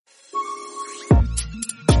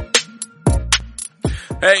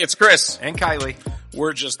Hey, it's Chris. And Kylie.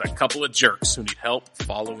 We're just a couple of jerks who need help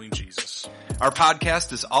following Jesus Our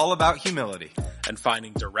podcast is all about humility, and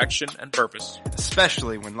finding direction and purpose.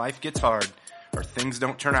 especially when life gets hard or things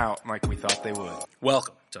don't turn out like we thought they would.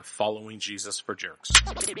 Welcome to Following Jesus for Jerks.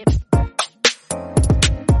 All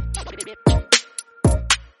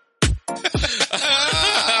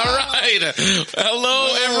right.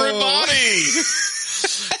 Hello, everybody.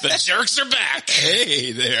 The jerks are back.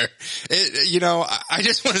 Hey there. I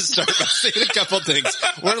just want to start by saying a couple things.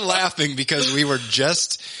 We're laughing because we were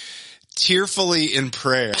just tearfully in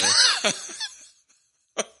prayer.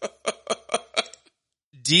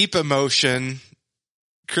 Deep emotion.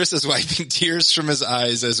 Chris is wiping tears from his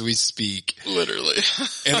eyes as we speak. Literally.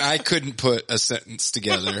 And I couldn't put a sentence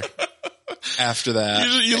together after that.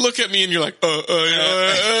 You look at me and you're like,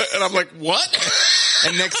 and I'm like, what?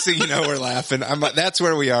 And next thing you know, we're laughing. That's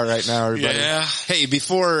where we are right now, everybody. Yeah. Hey,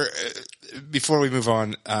 before we move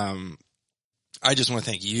on, I just want to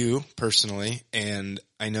thank you personally. And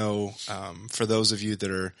I know, for those of you that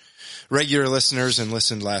are regular listeners and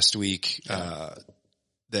listened last week,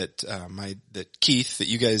 that Keith, that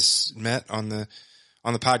you guys met on the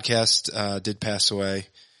podcast, did pass away,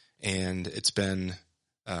 and it's been,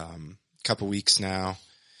 a couple weeks now.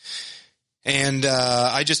 And,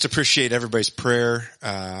 I just appreciate everybody's prayer,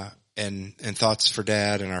 and thoughts for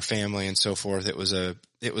Dad and our family and so forth. It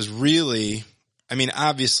was really, I mean,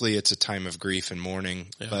 obviously it's a time of grief and mourning,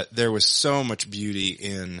 but there was so much beauty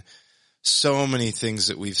in so many things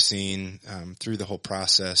that we've seen, through the whole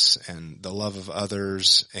process, and the love of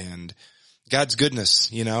others and God's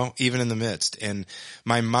goodness, even in the midst. And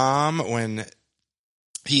my mom, when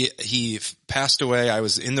he passed away, I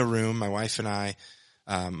was in the room, my wife and I,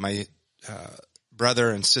 my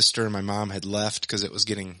brother and sister and my mom had left because it was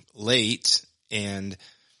getting late, and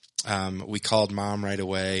we called Mom right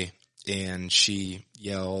away, and she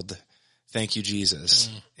yelled, "Thank you,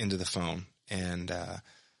 Jesus," into the phone. And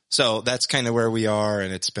so that's kind of where we are,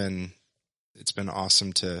 and it's been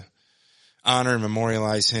awesome to honor and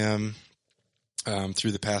memorialize him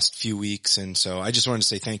through the past few weeks. And so I just wanted to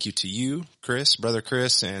say thank you to you, Chris, Brother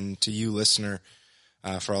Chris, and to you, listener,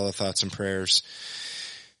 for all the thoughts and prayers.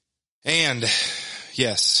 And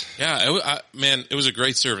yes. Yeah, it was a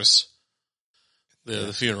great service.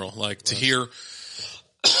 The funeral, to hear,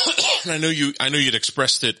 and I know you'd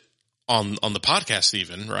expressed it on the podcast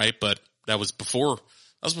even, right? But that was before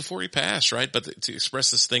he passed, right? But to express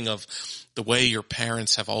this thing of the way your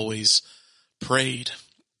parents have always prayed,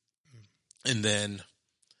 and then,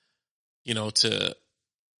 to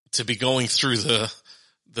be going through the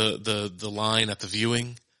line at the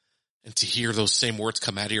viewing, and to hear those same words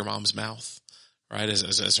come out of your mom's mouth, right?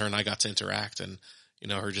 As her and I got to interact, and,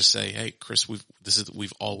 her just say, "Hey, Chris,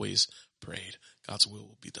 we've always prayed. God's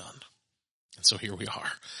will be done." And so here we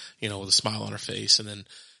are, with a smile on her face. And then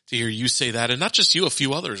to hear you say that, and not just you, a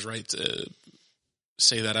few others, right?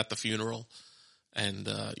 Say that at the funeral. And,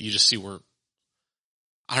 you just see where,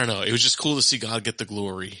 I don't know, it was just cool to see God get the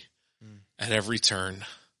glory at every turn.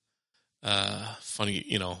 Funny,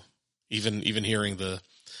 even hearing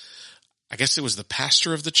I guess it was the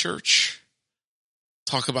pastor of the church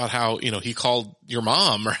talk about how, he called your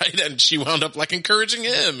mom, right? And she wound up encouraging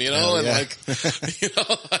him,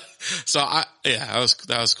 so that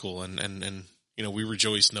was cool. And, we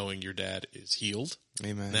rejoice knowing your dad is healed.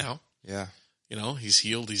 Amen. Now. Yeah. He's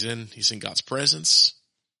healed. He's in God's presence.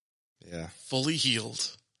 Yeah. Fully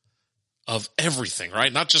healed of everything,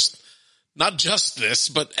 right? Not just this,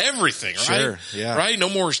 but everything, right? Sure, yeah. Right? No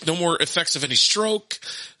more effects of any stroke.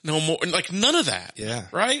 No more, none of that. Yeah.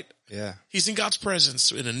 Right? Yeah. He's in God's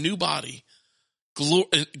presence in a new body,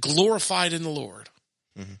 glorified in the Lord.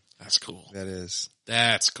 Mm-hmm. That's cool. That is.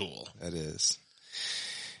 That's cool. That is.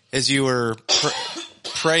 As you were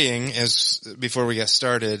praying, before we got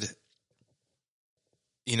started,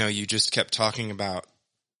 you just kept talking about,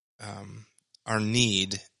 our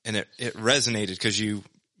need, and it resonated because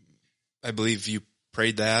I believe you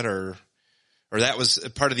prayed that, or that was a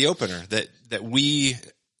part of the opener, that we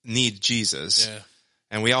need Jesus. Yeah.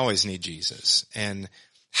 And we always need Jesus, and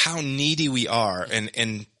how needy we are.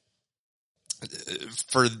 And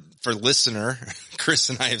for listener, Chris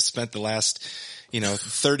and I have spent the last,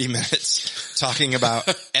 30 minutes talking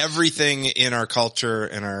about everything in our culture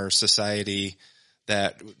and our society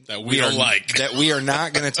that we don't like, that we are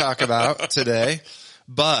not going to talk about today.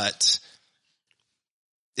 But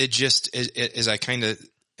it just, as I kind of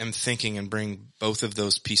am thinking and bring both of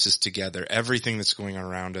those pieces together, everything that's going on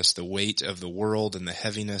around us, the weight of the world and the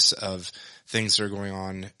heaviness of things that are going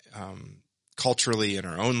on culturally in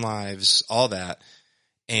our own lives, all that,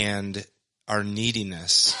 and our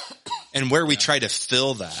neediness and where we try to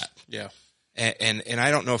fill that. Yeah. And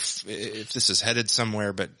I don't know if this is headed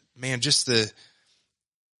somewhere, but man,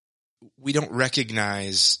 we don't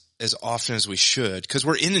recognize as often as we should, because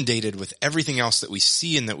we're inundated with everything else that we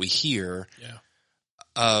see and that we hear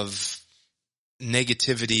of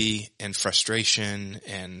negativity and frustration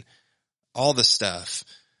and all the stuff.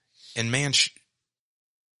 And man,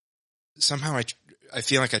 somehow I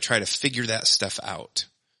feel like I try to figure that stuff out.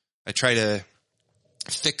 I try to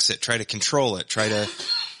fix it, try to control it, try to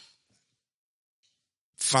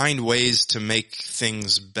find ways to make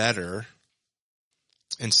things better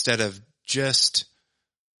instead of just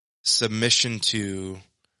submission to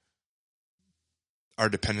our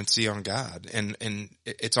dependency on God. And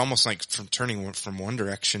it's almost like from turning from one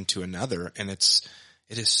direction to another. And it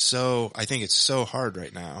is so, I think it's so hard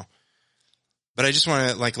right now. But I just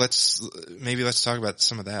want to let's talk about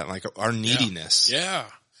some of that, like our neediness. Yeah.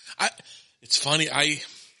 It's funny. I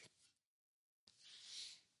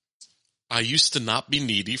used to not be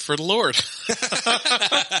needy for the Lord.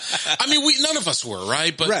 I mean, none of us were,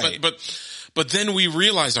 right? But then we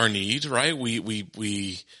realize our need, right? We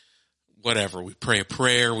pray a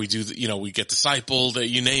prayer, we do, we get discipled,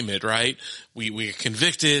 you name it, right? We get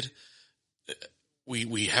convicted.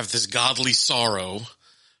 We have this godly sorrow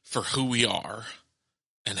for who we are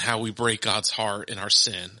and how we break God's heart in our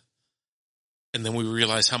sin. And then we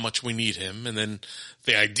realize how much we need him. And then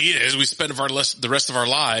the idea is we spend the rest of our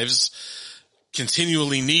lives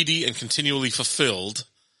continually needy and continually fulfilled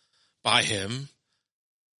by him.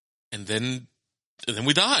 And then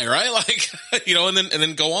we die, right? Like, and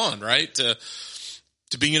then go on, right? To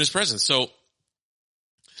being in his presence. So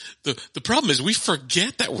the problem is we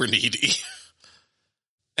forget that we're needy.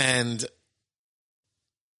 And,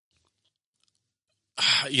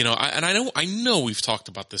 I know we've talked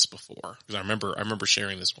about this before, because I remember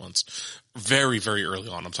sharing this once very, very early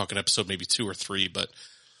on. I'm talking episode maybe 2 or 3, but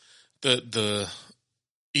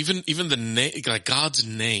even the name, like God's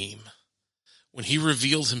name, when he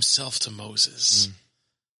revealed himself to Moses,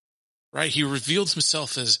 right? He revealed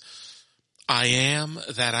himself as I am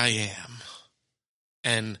that I am.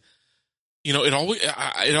 And,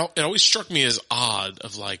 it always struck me as odd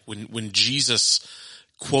of like when Jesus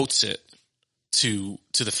quotes it to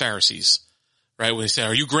the Pharisees, right? When he said,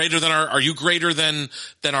 are you greater than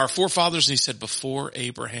our forefathers? And he said, before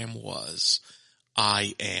Abraham was,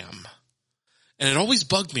 I am. And it always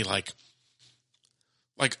bugged me like,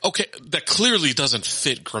 okay, that clearly doesn't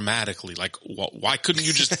fit grammatically. Like, why couldn't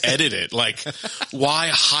you just edit it? Like, why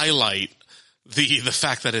highlight the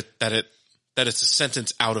fact that it's a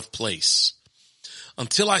sentence out of place?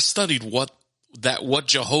 Until I studied what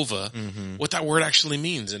Jehovah, what that word actually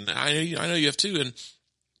means. And I know you have too.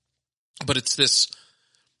 But it's this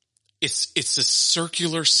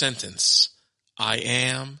circular sentence. I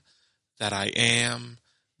am, that I am,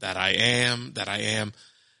 that I am, that I am.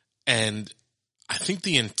 And I think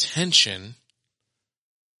the intention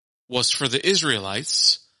was for the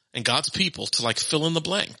Israelites and God's people to like fill in the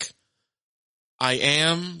blank. I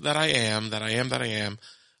am, that I am, that I am, that I am.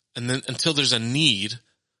 And then until there's a need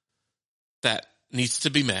that needs to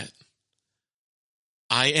be met.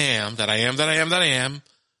 I am, that I am, that I am, that I am,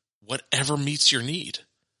 whatever meets your need.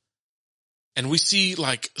 And we see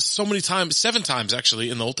like so many times, 7 times actually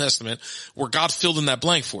in the Old Testament, where God filled in that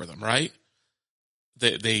blank for them, right?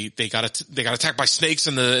 They got attacked by snakes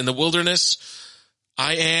in the wilderness.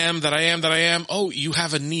 I am, that I am, that I am. Oh, you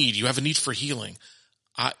have a need. You have a need for healing.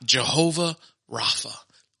 Jehovah Rapha.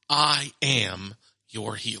 I am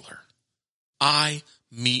your healer. I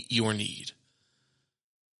meet your need.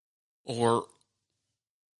 Or,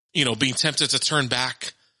 being tempted to turn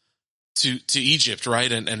back to Egypt,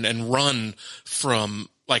 right? And run from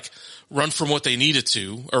what they needed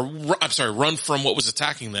to, run from what was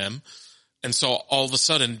attacking them. And so all of a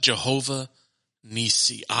sudden, Jehovah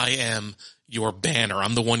Nisi, I am your banner.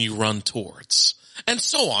 I'm the one you run towards. And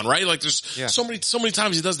so on, right? Like there's so many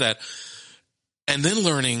times he does that. And then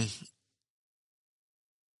learning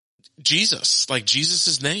Jesus, like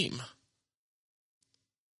Jesus' name.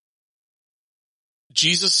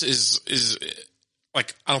 Jesus is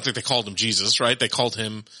like, I don't think they called him Jesus, right? They called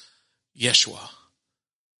him Yeshua,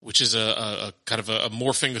 which is a kind of a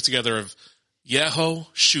morphing together of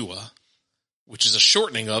Yehoshua, which is a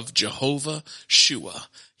shortening of Jehovah Shua.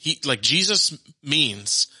 Jesus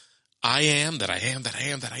means I am, that I am, that I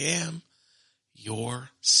am, that I am your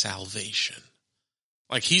salvation.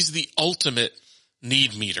 Like he's the ultimate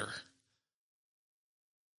need meter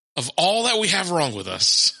of all that we have wrong with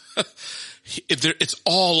us. It's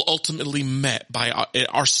all ultimately met by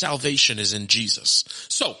our salvation is in Jesus.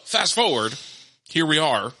 So fast forward, here we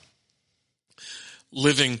are.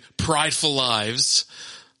 living prideful lives,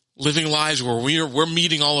 living lives where we're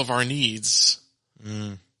meeting all of our needs.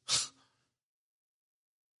 And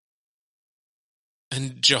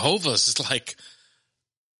Jehovah's like,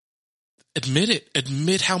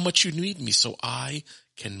 admit how much you need me so I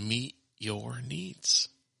can meet your needs.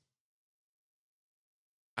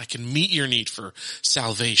 I can meet your need for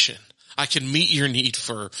salvation. I can meet your need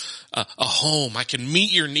for a home. I can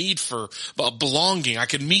meet your need for belonging. I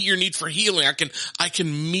can meet your need for healing. I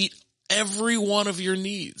can meet every one of your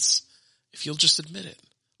needs if you'll just admit it.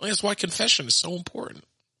 Well, that's why confession is so important.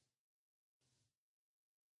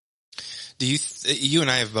 You and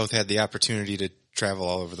I have both had the opportunity to travel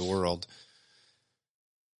all over the world.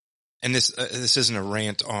 And this isn't a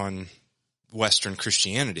rant on Western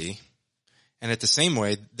Christianity. And at the same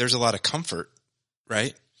way, there's a lot of comfort,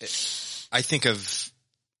 right? I think of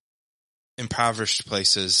impoverished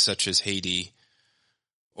places such as Haiti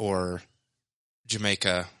or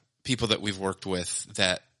Jamaica, people that we've worked with,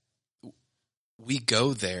 that we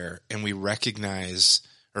go there and we recognize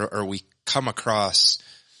or we come across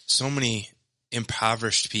so many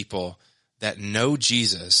impoverished people that know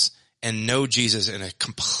Jesus and know Jesus in a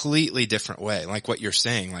completely different way. Like what you're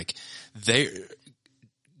saying, like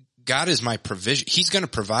God is my provision. He's going to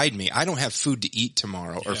provide me. I don't have food to eat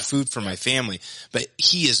tomorrow or food for my family, but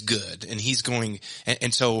he is good and he's going.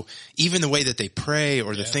 And so even the way that they pray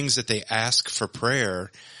or the things that they ask for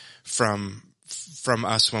prayer from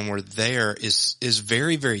us when we're there is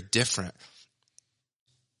very, very different.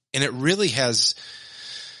 And it really has,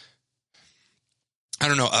 I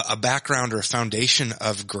don't know, a background or a foundation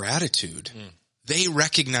of gratitude. They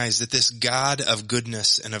recognize that this God of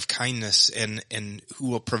goodness and of kindness and who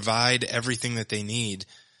will provide everything that they need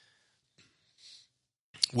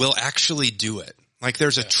will actually do it. Like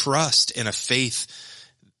there's a trust and a faith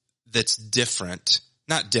that's different,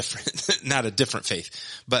 not a different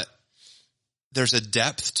faith, but there's a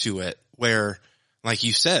depth to it where, like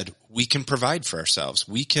you said, we can provide for ourselves.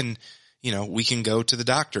 We can go to the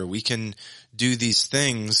doctor. We can do these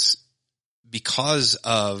things because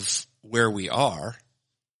of where we are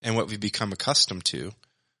and what we've become accustomed to.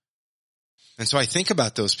 And so I think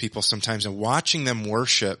about those people sometimes and watching them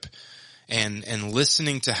worship and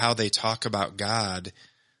listening to how they talk about God.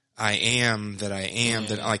 I am that I am,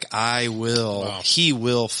 that like I will, he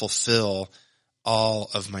will fulfill all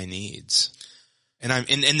of my needs. And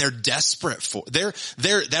and they're desperate for,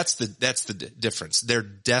 that's the difference. They're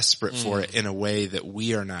desperate for it in a way that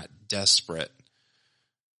we are not desperate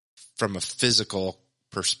from a physical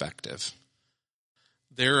perspective.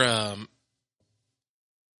 I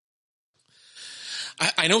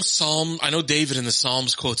know David in the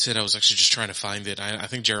Psalms quotes it. I was actually just trying to find it. I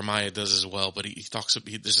think Jeremiah does as well, but he talks,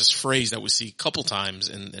 there's this phrase that we see a couple times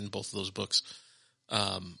in both of those books,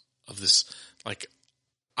 of this, like,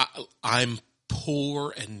 I'm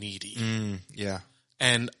poor and needy.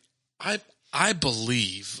 And I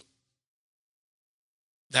believe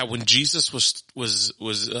that when Jesus was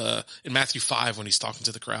in Matthew 5, when he's talking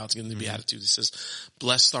to the crowds, giving the Beatitudes, he says,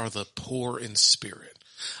 blessed are the poor in spirit.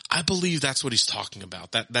 I believe that's what he's talking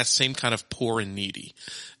about. That same kind of poor and needy.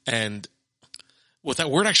 And what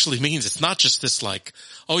that word actually means, it's not just this like,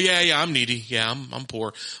 oh yeah, I'm needy. Yeah, I'm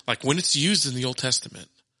poor. Like when it's used in the Old Testament,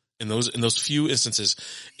 in those few instances,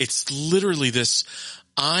 it's literally this,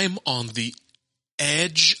 I'm on the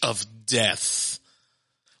edge of death.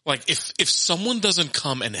 Like if someone doesn't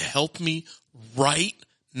come and help me right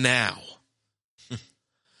now,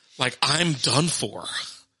 like I'm done for.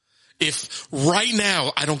 If right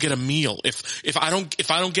now I don't get a meal, if I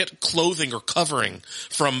don't get clothing or covering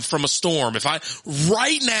from a storm, if I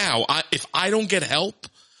don't get help,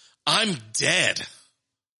 I'm dead.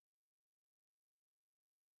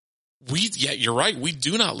 You're right. We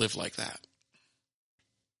do not live like that.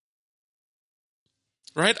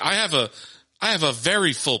 Right? I have a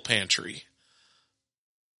very full pantry.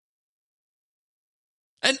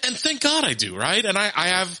 And thank God I do, right? And I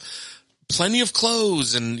have plenty of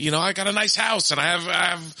clothes and, I got a nice house and I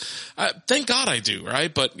have thank God I do,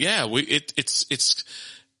 right? But yeah, it's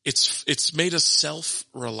made us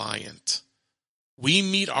self-reliant. We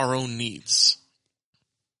meet our own needs.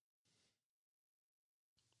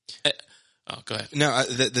 Oh, go ahead. No,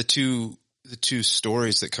 the two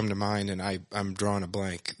stories that come to mind, and I'm drawing a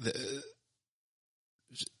blank.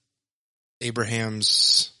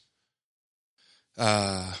 Abraham's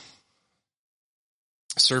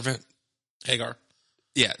servant Hagar.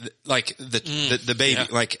 Yeah, like the baby.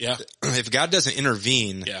 Yeah. If God doesn't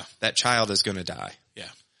intervene, that child is going to die. Yeah.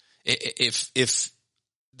 If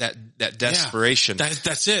that desperation.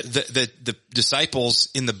 That's it. The disciples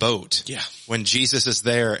in the boat. Yeah. When Jesus is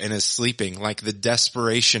there and is sleeping, like the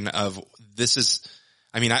desperation of this is,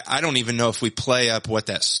 I mean, I don't even know if we play up what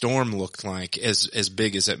that storm looked like as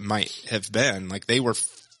big as it might have been. Like they were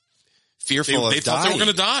fearful of dying. They thought they were going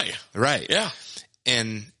to die. Right. Yeah.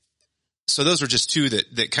 And so those were just two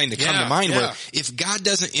that kind of come to mind where if God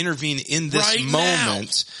doesn't intervene in this right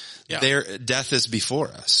moment, now. their death is before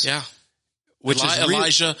us. Yeah. Which is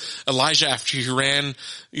Elijah after he ran,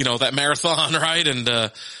 that marathon, right? And,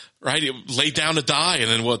 right, he laid down to die.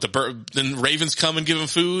 And then then ravens come and give him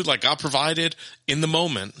food. Like God provided in the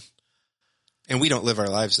moment. And we don't live our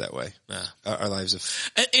lives that way. Nah. Our lives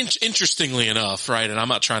of. Interestingly enough, right? And I'm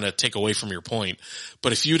not trying to take away from your point,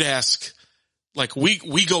 but if you'd ask, like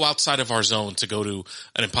we go outside of our zone to go to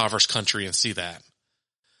an impoverished country and see that.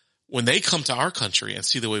 When they come to our country and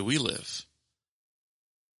see the way we live,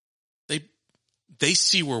 they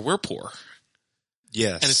see where we're poor.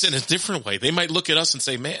 Yes. And it's in a different way. They might look at us and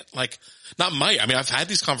say, man, like, not might. I mean, I've had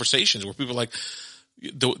these conversations where people are like,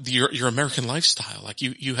 your American lifestyle, like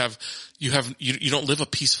you don't live a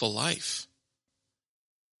peaceful life.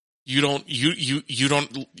 You don't,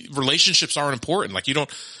 relationships aren't important. Like you don't,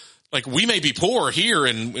 like we may be poor here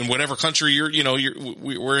in whatever country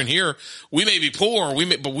we're in here. We may be poor,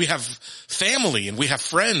 but we have family and we have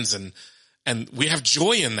friends and we have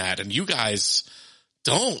joy in that. And you guys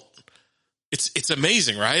don't. It's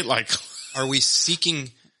amazing, right? Like, are we seeking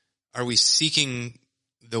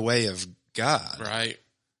the way of God? Right.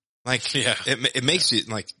 Like, yeah. It makes you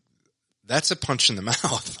like, that's a punch in the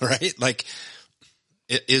mouth, right? Like,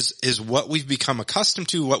 it is what we've become accustomed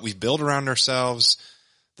to, what we've built around ourselves,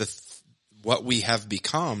 what we have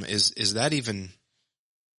become is that even,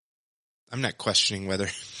 I'm not questioning whether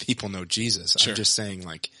people know Jesus. Sure. I'm just saying,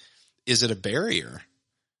 like, is it a barrier?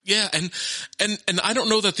 Yeah. And I don't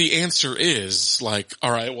know that the answer is like,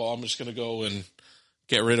 all right, well, I'm just going to go and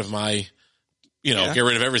get rid of my, get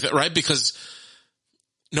rid of everything, right? Because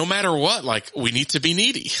no matter what, like we need to be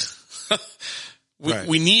needy.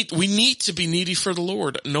 We need to be needy for the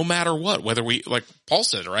Lord no matter what, whether we, like Paul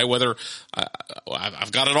said, right? Whether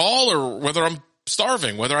I've got it all or whether I'm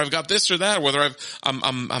starving, whether I've got this or that, whether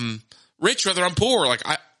I'm rich, whether I'm poor. Like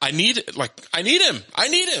I need him.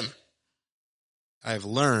 I've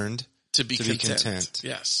learned to be content.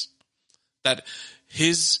 Yes. That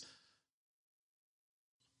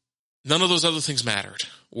none of those other things mattered.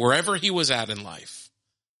 Wherever he was at in life,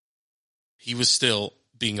 he was still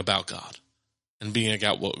being about God and being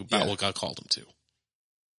about what God called him to.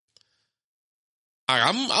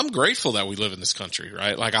 I'm grateful that we live in this country,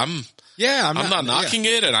 right? Like I'm not knocking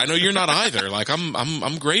it, and I know you're not either. Like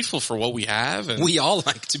I'm grateful for what we have, and we all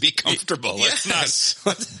like to be comfortable. Yes.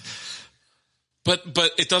 But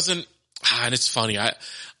it doesn't, and it's funny.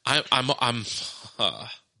 I'm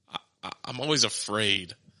always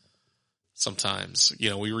afraid. Sometimes,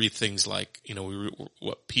 we read things like,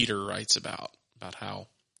 what Peter writes about how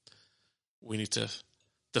we need to,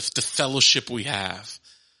 the fellowship we have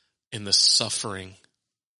in the suffering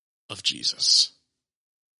of Jesus.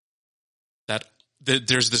 That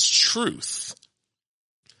there's this truth.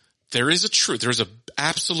 There is a truth. There's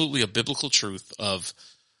absolutely a biblical truth of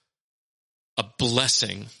a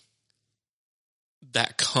blessing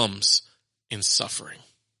that comes in suffering.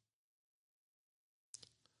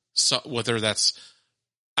 So whether that's,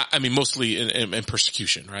 I mean, mostly in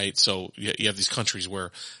persecution, right? So you have these countries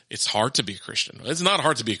where it's hard to be a Christian. It's not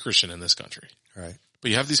hard to be a Christian in this country. Right.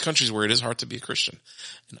 But you have these countries where it is hard to be a Christian.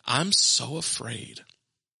 And I'm so afraid.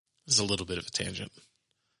 This is a little bit of a tangent.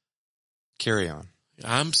 Carry on.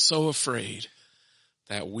 I'm so afraid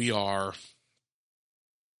that we are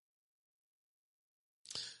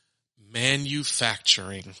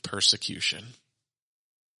manufacturing persecution.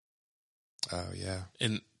 Oh, yeah.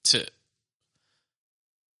 And to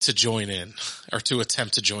join in or to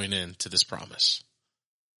attempt to join in to this promise.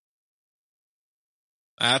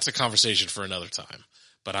 That's a conversation for another time,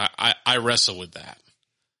 but I wrestle with that,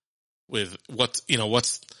 with what really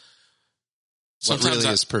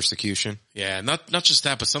is persecution. Yeah. Not just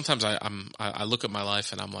that, but sometimes I look at my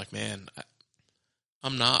life and I'm like, man,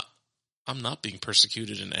 I'm not being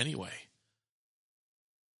persecuted in any way.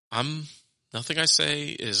 Nothing I say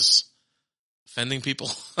is offending people.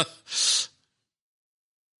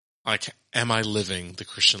 Like, am I living the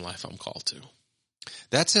Christian life I'm called to?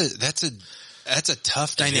 That's a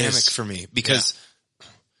tough dynamic for me because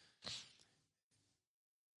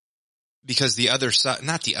the other side,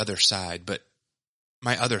 not the other side, but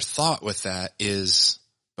my other thought with that is,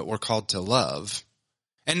 but we're called to love.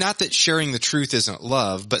 And not that sharing the truth isn't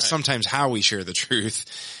love, but sometimes how we share the truth,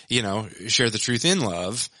 share the truth in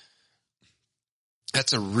love.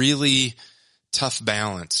 That's a really tough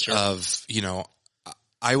balance of,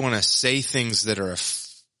 I want to say things that are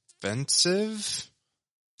offensive.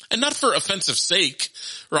 And not for offensive sake,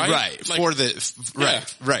 right? Right. Like,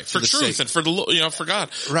 right. For truth and for for God.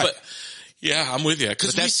 Right. But yeah, I'm with you.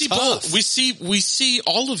 Cause we see tough. both. We see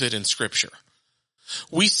all of it in scripture.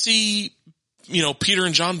 We see, Peter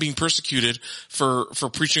and John being persecuted for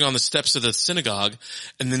preaching on the steps of the synagogue.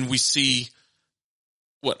 And then we see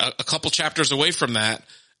a couple chapters away from that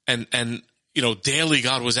and daily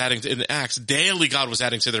God was adding in Acts, daily God was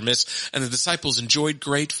adding to their midst, and the disciples enjoyed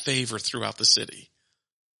great favor throughout the city.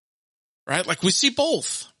 Right? Like we see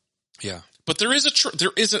both. Yeah. But there is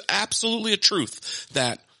absolutely a truth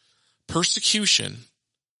that persecution,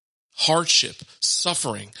 hardship,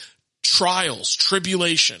 suffering, trials,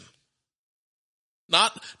 tribulation,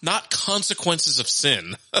 not consequences of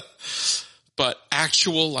sin, but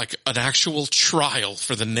an actual trial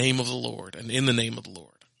for the name of the Lord and in the name of the Lord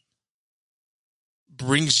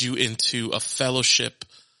brings you into a fellowship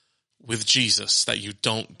with Jesus that you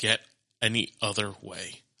don't get any other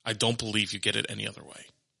way. I don't believe you get it any other way.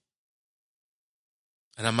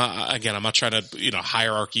 And I'm not trying to,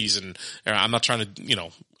 hierarchies and I'm not trying to,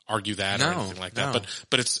 argue that or anything like that. No.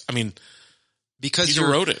 But it's, because you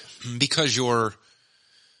wrote it. Because you're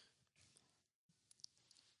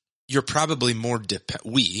probably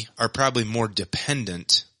we are probably more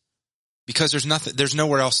dependent because there's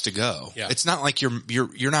nowhere else to go. Yeah. It's not like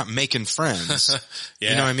you're not making friends. Yeah.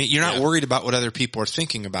 You know what I mean? You're not worried about what other people are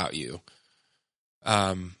thinking about you.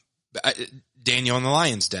 Daniel in the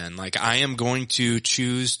lion's den, like I am going to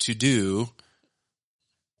choose to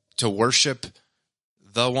worship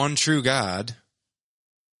the one true God,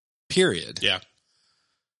 period. Yeah.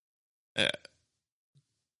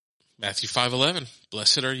 Matthew 5:11,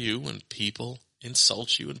 blessed are you when people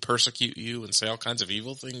insult you and persecute you and say all kinds of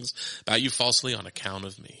evil things about you falsely on account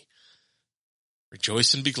of me.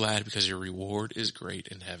 Rejoice and be glad because your reward is great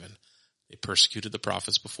in heaven. They persecuted the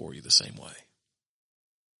prophets before you the same way.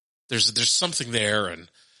 There's something there and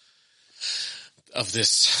of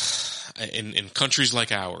this in countries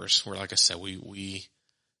like ours where, like I said, we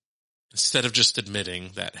instead of just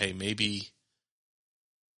admitting that, hey, maybe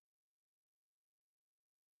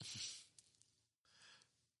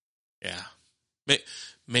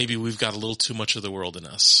we've got a little too much of the world in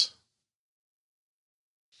us.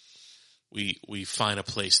 We find a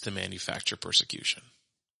place to manufacture persecution.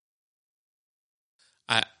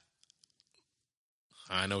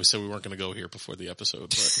 I know we said we weren't going to go here before the episode,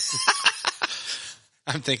 but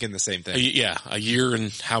I'm thinking the same thing. A year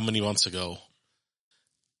and how many months ago,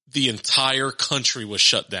 the entire country was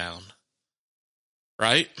shut down,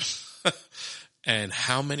 right? And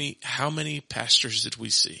how many pastors did we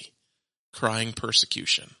see crying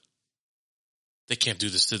persecution? They can't do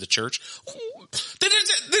this to the church. They did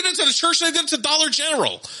it to the church. They did it to Dollar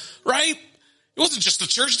General, right? It wasn't just the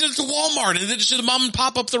church. They did it to Walmart and they did it to the mom and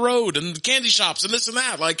pop up the road and the candy shops and this and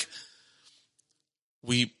that. Like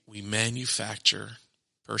we manufacture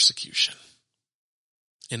persecution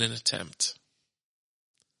in an attempt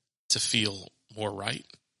to feel more right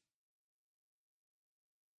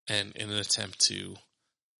and in an attempt to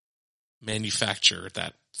manufacture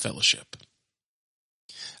that fellowship.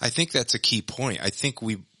 I think that's a key point. I think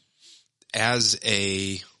we, as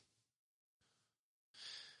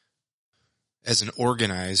an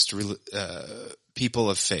organized people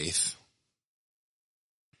of faith,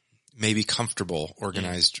 maybe comfortable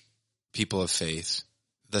organized people of faith,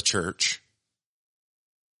 the church,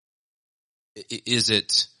 is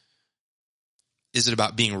it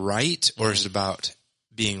about being right or is it about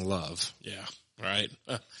being love? Yeah, right.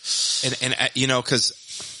 And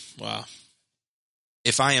cause wow.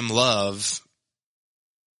 If I am love,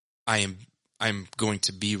 I'm going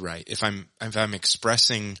to be right. If I'm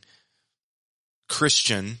expressing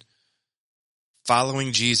Christian,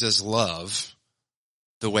 following Jesus' love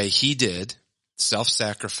the way he did,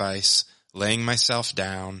 self-sacrifice, laying myself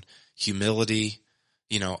down, humility,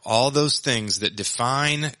 all those things that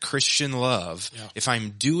define Christian love. Yeah. If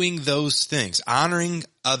I'm doing those things, honoring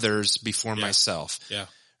others before myself,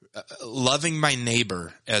 loving my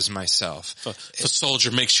neighbor as myself. If a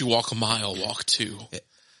soldier makes you walk a mile, walk two.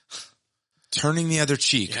 Turning the other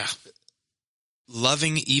cheek. Yeah.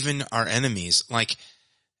 Loving even our enemies. Like,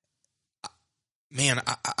 man,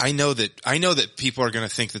 I know that people are going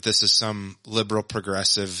to think that this is some liberal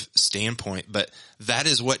progressive standpoint, but that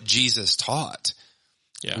is what Jesus taught.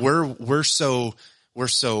 Yeah. We're so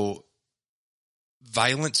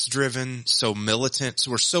violence driven, so militant.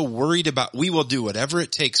 So we're so worried about, we will do whatever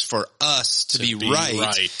it takes for us to be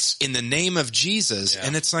right in the name of Jesus. Yeah.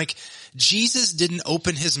 And it's like, Jesus didn't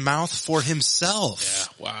open his mouth for himself.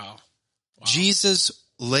 Yeah. Wow. Jesus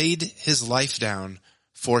laid his life down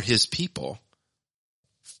for his people.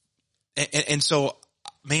 And so,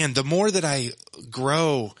 man, the more that I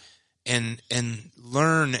grow and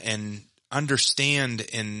learn and understand,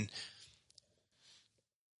 and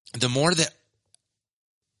the more that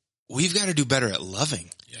we've got to do better at loving.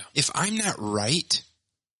 Yeah. If I'm not right,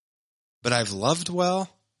 but I've loved well,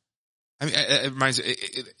 I mean, it reminds me,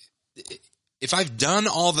 if I've done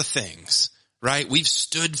all the things, right? We've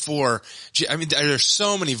stood for, I mean, there's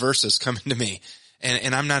so many verses coming to me,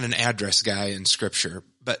 and I'm not an address guy in scripture,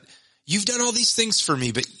 but you've done all these things for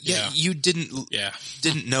me, but yet you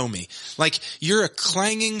didn't know me. Like, you're a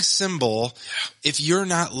clanging cymbal if you're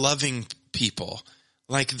not loving people.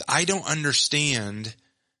 Like, I don't understand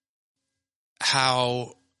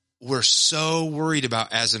how we're so worried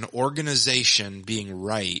about, as an organization, being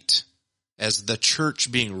right, as the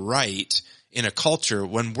church being right in a culture,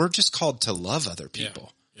 when we're just called to love other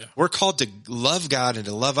people. Yeah. We're called to love God and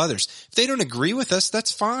to love others. If they don't agree with us,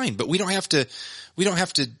 that's fine, but we don't have to,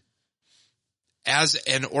 as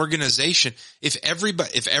an organization, if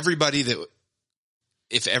everybody that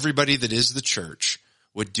is the church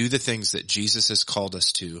would do the things that Jesus has called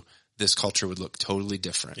us to, this culture would look totally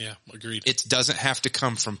different. Yeah, agreed. It doesn't have to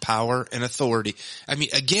come from power and authority. I mean,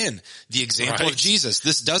 again, the example of Jesus,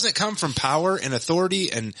 this doesn't come from power and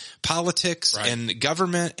authority and politics and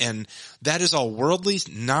government, and that is all worldly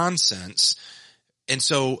nonsense. And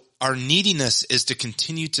so our neediness is to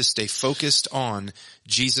continue to stay focused on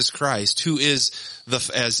Jesus Christ, who is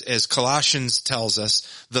as Colossians tells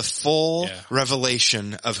us, the full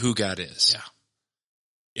revelation of who God is.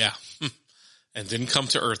 Yeah. And didn't come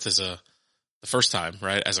to earth the first time,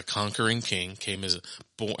 right? As a conquering king, came as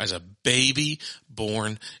a baby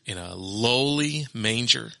born in a lowly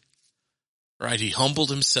manger, right? He humbled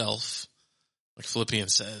himself, like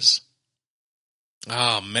Philippians says.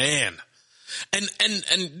 Oh man. And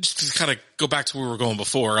just to kind of go back to where we were going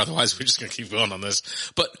before, otherwise we're just going to keep going on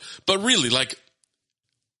this. But really, like,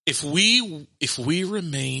 if we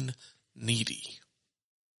remain needy,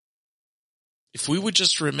 if we would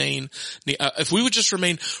just remain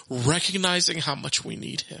recognizing how much we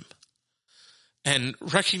need him, and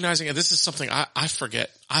recognizing, and this is something I forget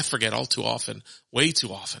all too often, way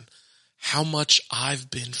too often, how much I've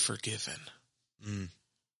been forgiven.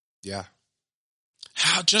 Yeah.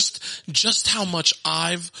 How just how much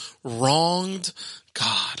I've wronged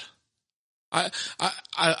God. I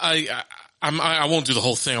won't do the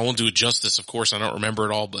whole thing. I won't do it justice. Of course, I don't remember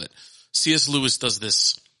it all, but C.S. Lewis does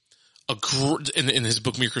this in his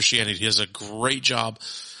book Mere Christianity. He does a great job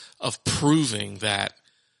of proving that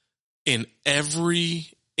in every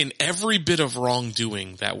bit of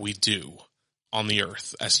wrongdoing that we do on the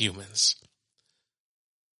earth as humans,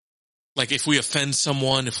 like if we offend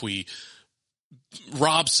someone, if we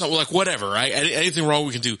rob someone, like whatever, right? Anything wrong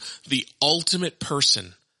we can do, the ultimate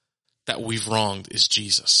person that we've wronged is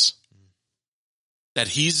Jesus. That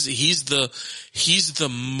he's the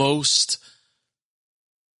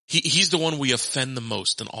one we offend the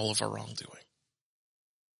most in all of our wrongdoing.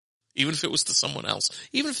 Even if it was to someone else,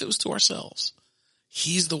 even if it was to ourselves,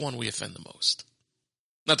 he's the one we offend the most.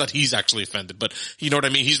 Not that he's actually offended, but you know what I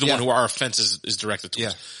mean? He's the one who our offense is directed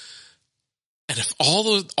towards. And if all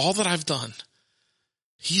that I've done,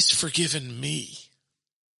 he's forgiven me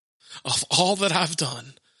of all that I've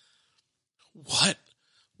done, what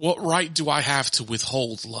right do I have to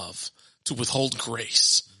withhold love, to withhold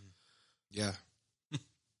grace? Yeah.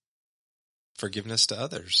 Forgiveness to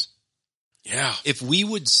others. Yeah. If we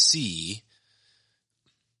would see,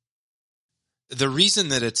 the reason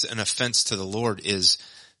that it's an offense to the Lord is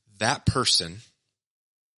that person,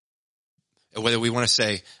 whether we want to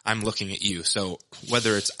say, I'm looking at you. So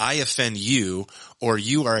whether it's I offend you or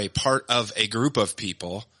you are a part of a group of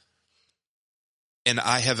people and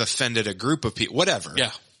I have offended a group of people, whatever.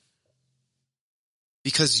 Yeah.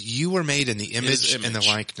 Because you were made in the image and the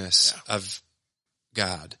likeness of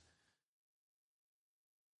God.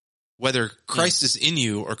 Whether Christ is in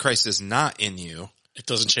you or Christ is not in you, it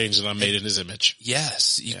doesn't change that I'm made in his image.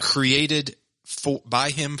 Yes. You created by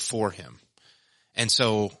him, for him. And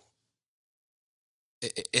so,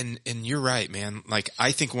 and you're right, man. Like,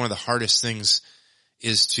 I think one of the hardest things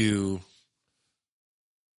is to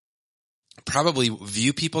probably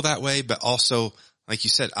view people that way, but also, like you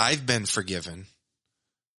said, I've been forgiven.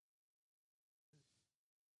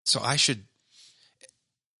 So I should,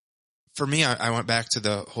 for me, I went back to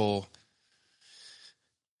the whole,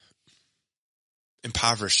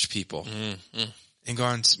 impoverished people Mm-hmm. and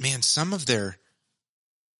gone, man, some of their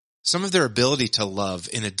ability to love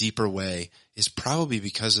in a deeper way is probably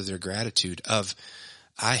because of their gratitude of,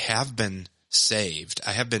 I have been saved.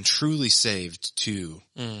 I have been truly saved to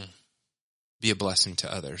be a blessing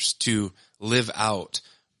to others, to live out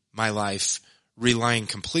my life relying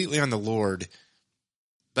completely on the Lord,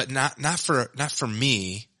 but not for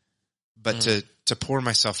me, but to pour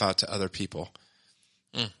myself out to other people.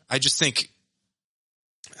 I just think,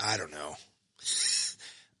 I don't know.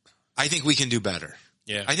 I think we can do better.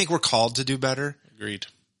 Yeah. I think we're called to do better. Agreed.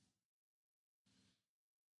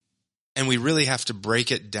 And we really have to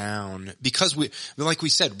break it down because like we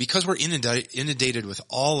said, because we're inundated with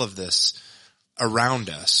all of this around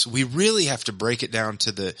us, we really have to break it down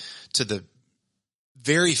to the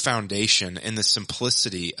very foundation and the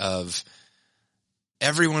simplicity of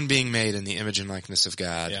everyone being made in the image and likeness of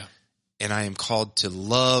God. Yeah. And I am called to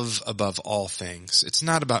love above all things. It's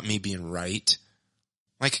not about me being right.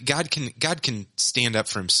 Like God can stand up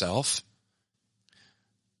for himself.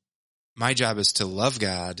 My job is to love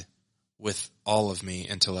God with all of me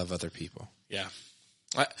and to love other people. Yeah.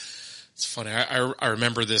 It's funny. I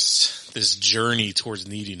remember this journey towards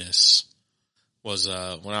neediness was,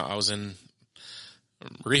 when I was in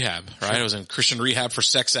rehab, right? I was in Christian rehab for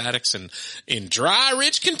sex addicts in Dry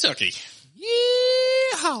Ridge, Kentucky.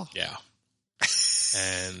 Yeah. Yeah.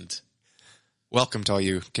 And welcome to all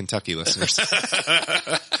you Kentucky listeners.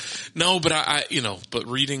 no, but but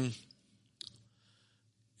reading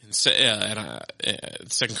in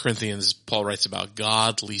 2 Corinthians, Paul writes about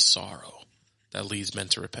godly sorrow that leads men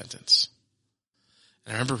to repentance.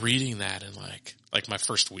 And I remember reading that in like my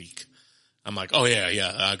first week. I'm like, oh yeah,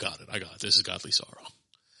 I got it. This is godly sorrow.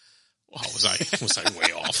 Wow, was I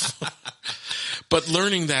way off? But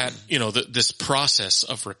learning that, this process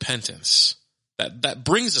of repentance that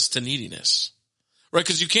brings us to neediness, right?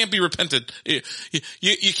 Because you can't be repentant.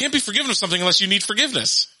 You can't be forgiven of something unless you need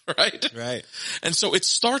forgiveness, right? Right. And so it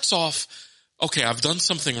starts off, okay, I've done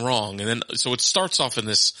something wrong. And then, so it starts off in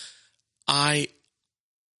this, I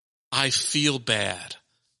feel bad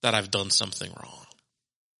that I've done something wrong.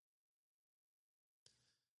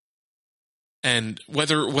 And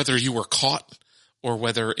whether you were caught or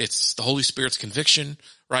whether it's the Holy Spirit's conviction,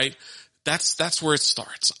 right? That's where it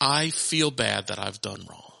starts. I feel bad that I've done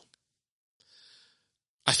wrong.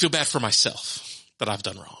 I feel bad for myself that I've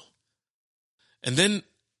done wrong. And then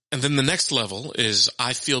the next level is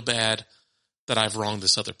I feel bad that I've wronged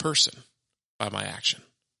this other person by my action.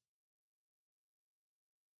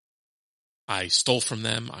 I stole from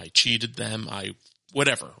them. I cheated them.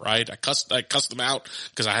 Whatever, right? I cussed them out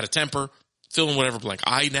because I had a temper. Fill in whatever blank.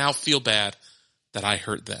 I now feel bad that I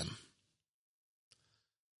hurt them.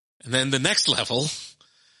 And then the next level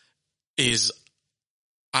is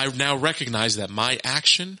I now recognize that my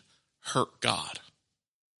action hurt God.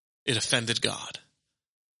 It offended God.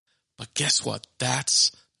 But guess what?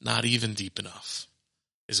 That's not even deep enough,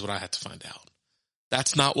 is what I had to find out.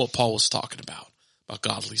 That's not what Paul was talking about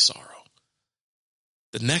godly sorrow.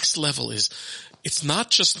 The next level is, it's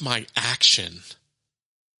not just my action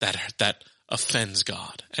that offends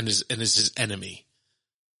God and is his enemy.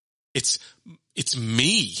 It's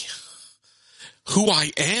me, who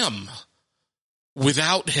I am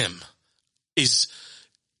without him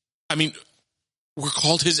we're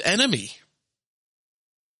called his enemy.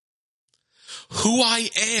 Who I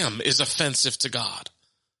am is offensive to God.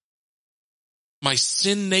 My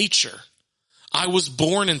sin nature. I was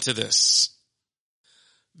born into this.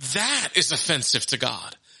 That is offensive to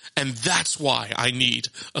God. And that's why I need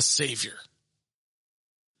a savior.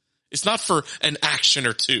 It's not for an action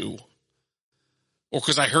or two, or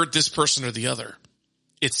because I hurt this person or the other.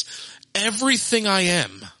 It's everything I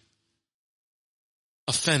am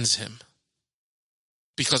offends him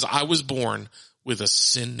because I was born with a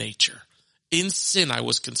sin nature. In sin I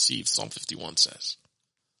was conceived, Psalm 51 says.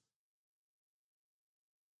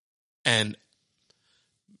 And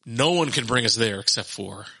no one can bring us there except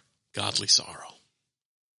for godly sorrow.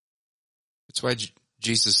 That's why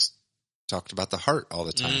Jesus talked about the heart all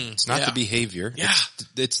the time. It's not the behavior. Yeah.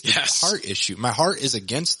 It's the heart issue. My heart is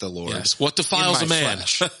against the Lord. Yes. What defiles a man?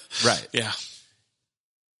 Right. Yeah.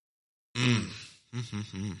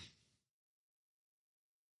 Mm-hmm.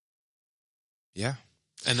 Yeah.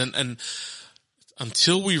 And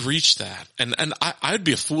until we reach that, and I'd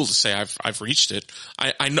be a fool to say I've reached it.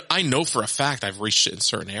 I know for a fact I've reached it in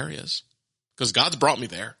certain areas because God's brought me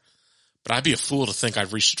there, but I'd be a fool to think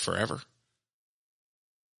I've reached it forever.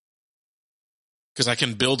 Because I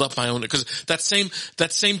can build up my own, because that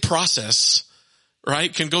same process,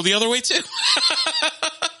 right, can go the other way too.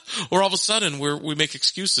 Or all of a sudden we make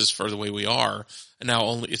excuses for the way we are, and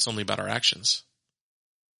now it's only about our actions.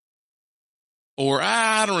 Or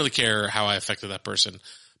I don't really care how I affected that person,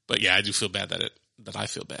 but yeah, I do feel bad that I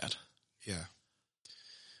feel bad. Yeah.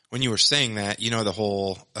 When you were saying that, the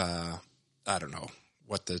whole, I don't know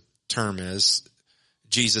what the term is.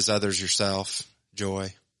 Jesus, others, yourself,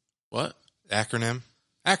 joy. What? Acronym.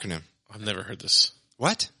 I've never heard this.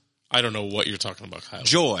 What? I don't know what you're talking about, Kyle.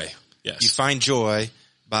 Joy. Yes. You find joy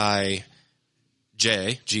by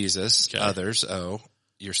J, Jesus, Okay. others, O,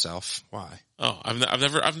 yourself, Y. Oh, I've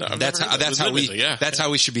never That's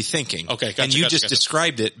how we should be thinking. Okay, gotcha, and you gotcha.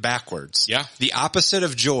 described it backwards. Yeah. The opposite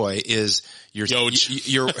of joy is your.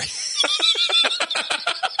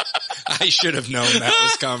 I should have known that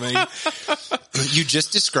was coming. You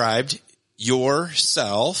just described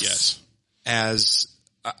yourself. Yes. As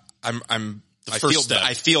I first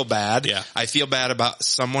step. feel bad. Yeah. I feel bad about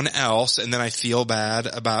someone else, and then I feel bad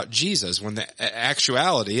about Jesus. When the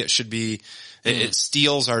actuality, it should be. It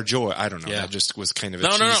steals our joy. I don't know. Yeah. That just was kind of a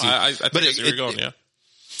No. cheesy. I think that's where you're going. Yeah.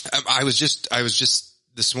 I was just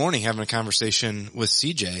this morning having a conversation with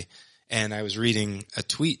CJ, and I was reading a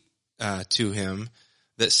tweet to him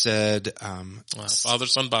that said,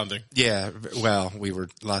 Father-son bonding. Yeah, well, we were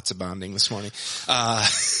lots of bonding this morning.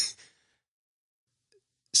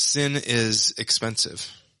 Sin is expensive.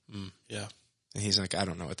 Yeah. And he's like, I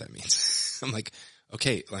don't know what that means. I'm like,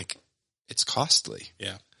 okay, like it's costly.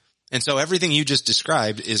 Yeah. And so everything you just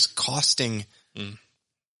described is costing and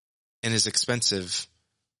is expensive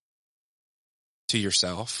to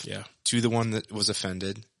yourself, Yeah. to the one that was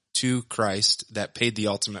offended, to Christ that paid the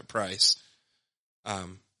ultimate price.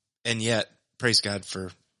 And yet, praise God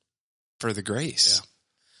for the grace.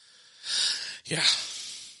 Yeah.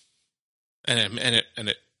 And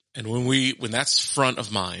when that's front of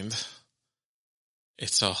mind,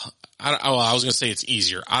 it's I was going to say it's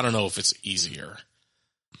easier. I don't know if it's easier,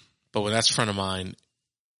 but when that's front of mind,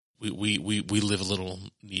 we live a little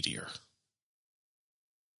needier.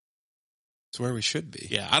 It's where we should be.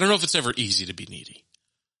 Yeah. I don't know if it's ever easy to be needy.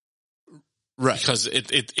 Right. Because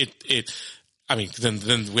I mean,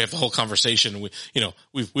 then we have the whole conversation.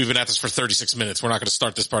 We've been at this for 36 minutes. We're not going to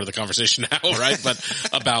start this part of the conversation now, right? But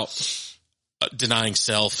about denying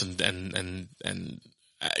self and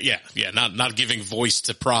not giving voice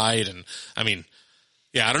to pride. And I mean,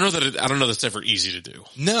 yeah, I don't know that it's ever easy to do.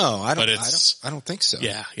 No, I don't. But I don't think so.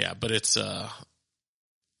 Yeah, but it's I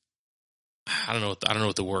don't know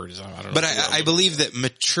what the word is. I don't know. But I believe that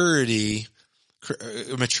maturity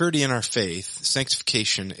in our faith,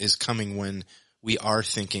 sanctification, is coming when we are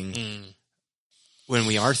thinking,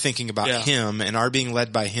 about Him and are being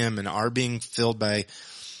led by Him and are being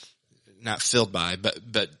not filled by,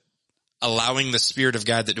 but allowing the Spirit of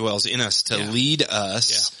God that dwells in us to lead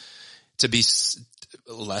us to be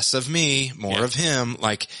less of me, more of Him.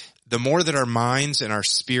 Like the more that our minds and our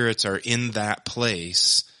spirits are in that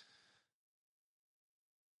place,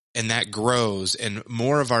 and that grows, and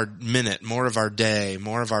more of our minute, more of our day,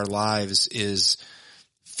 more of our lives is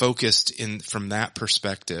focused from that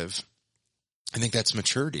perspective. I think that's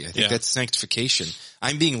maturity. I think that's sanctification.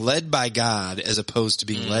 I'm being led by God as opposed to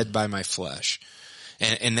being led by my flesh.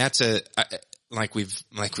 And that's like we've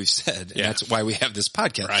said, and that's why we have this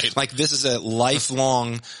podcast. Right. Like this is a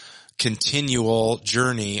lifelong, continual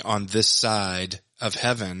journey on this side of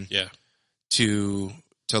heaven. Yeah. To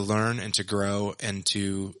learn and to grow and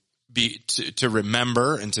to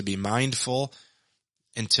remember and to be mindful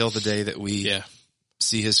until the day that we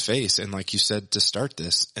see His face. And like you said, to start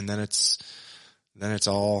this, and then it's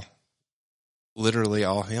all literally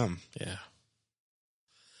all Him. Yeah.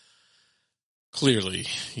 Clearly,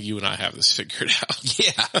 you and I have this figured out.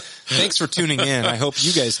 Yeah. Thanks for tuning in. I hope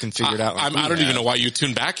you guys can figure it out. I don't even know why you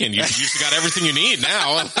tuned back in. You got everything you need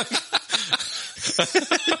now.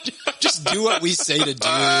 Just do what we say to do.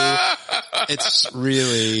 It's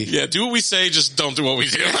really... Yeah, do what we say, just don't do what we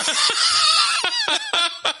do.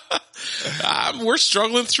 We're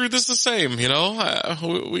struggling through this the same,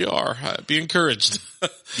 we are. Be encouraged.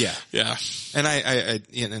 Yeah. Yeah. And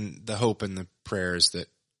and the hope and the prayers that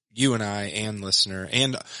you and I and listener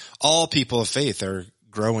and all people of faith are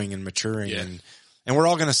growing and maturing, and we're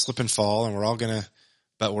all going to slip and fall, and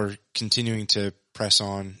but we're continuing to press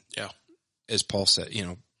on. Yeah. As Paul said,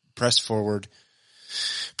 press forward,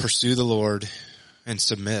 pursue the Lord, and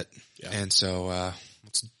submit. Yeah. And so,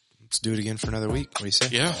 let's do it again for another week. What do you say?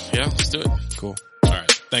 Yeah. Let's do it. Cool. All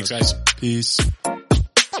right. Thanks, guys. Peace.